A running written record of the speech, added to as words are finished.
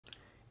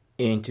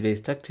In today's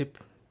tech tip,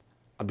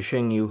 I'll be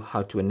showing you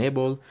how to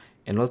enable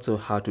and also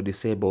how to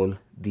disable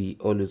the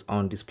always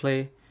on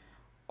display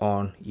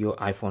on your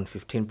iPhone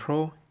 15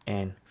 Pro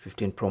and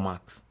 15 Pro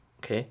Max.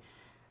 Okay,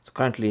 so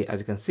currently, as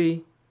you can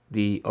see,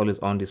 the always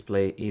on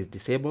display is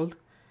disabled.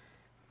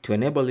 To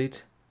enable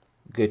it,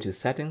 go to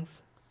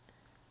settings.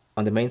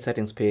 On the main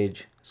settings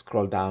page,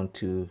 scroll down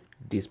to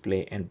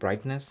display and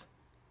brightness,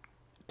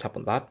 tap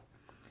on that,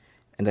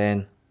 and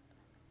then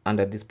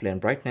under display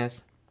and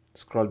brightness,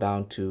 scroll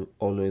down to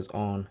always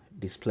on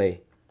display.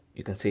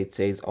 You can see it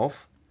says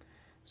off,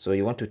 so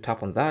you want to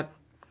tap on that,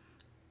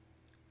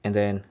 and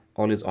then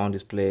always on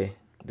display,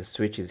 the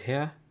switch is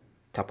here,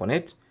 tap on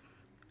it,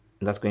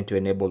 and that's going to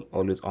enable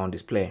always on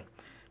display.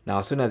 Now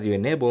as soon as you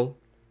enable,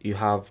 you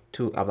have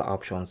two other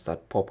options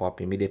that pop up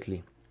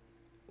immediately.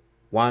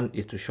 One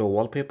is to show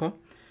wallpaper.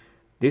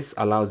 This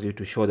allows you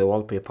to show the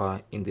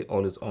wallpaper in the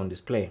always on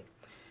display,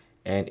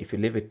 and if you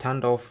leave it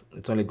turned off,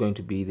 it's only going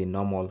to be the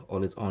normal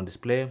always on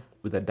display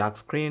with a dark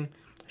screen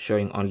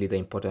showing only the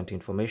important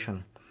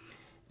information.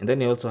 And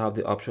then you also have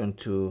the option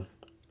to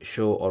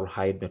show or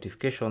hide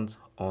notifications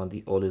on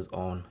the always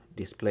on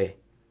display.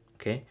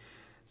 Okay,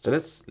 so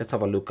let's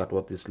have a look at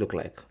what this look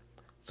like.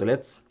 So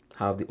let's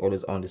have the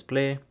always on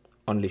display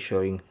only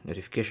showing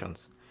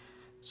notifications.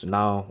 So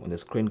now when the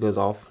screen goes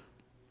off,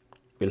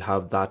 we'll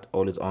have that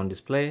always on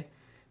display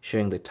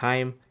showing the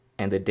time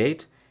and the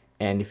date,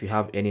 and if you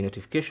have any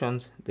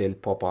notifications, they'll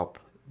pop up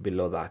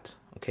below that.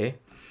 Okay,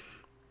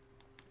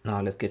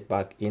 now let's get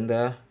back in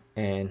there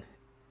and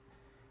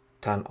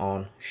turn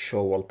on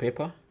show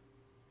wallpaper,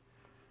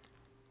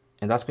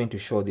 and that's going to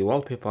show the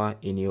wallpaper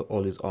in your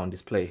always on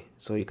display.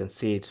 So you can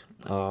see it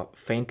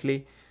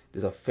faintly.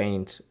 There's a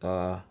faint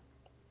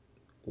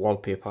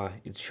wallpaper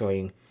it's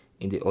showing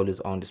in the always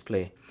on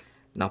display.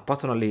 Now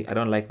personally, I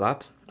don't like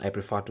that. I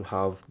prefer to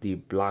have the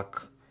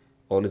black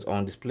always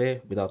on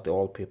display without the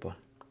wallpaper.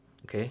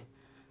 Okay,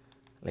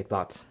 like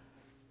that.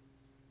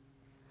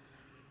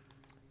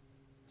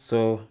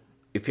 So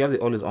if you have the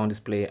always on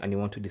display and you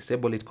want to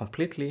disable it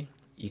completely,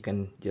 you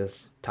can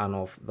just turn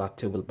off that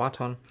toggle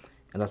button,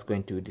 and that's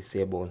going to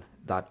disable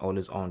that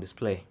always on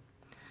display.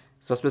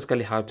 So that's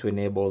basically how to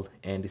enable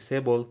and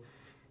disable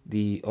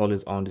the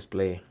always on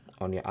display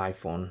on your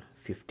iPhone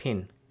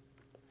 15,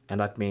 and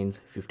that means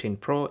 15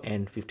 Pro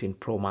and 15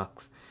 Pro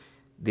Max.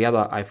 The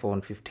other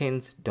iPhone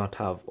 15s don't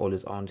have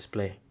always on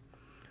display.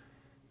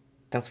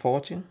 Thanks for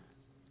watching.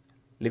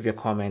 Leave your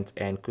comments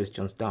and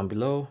questions down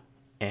below,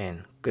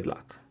 and good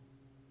luck.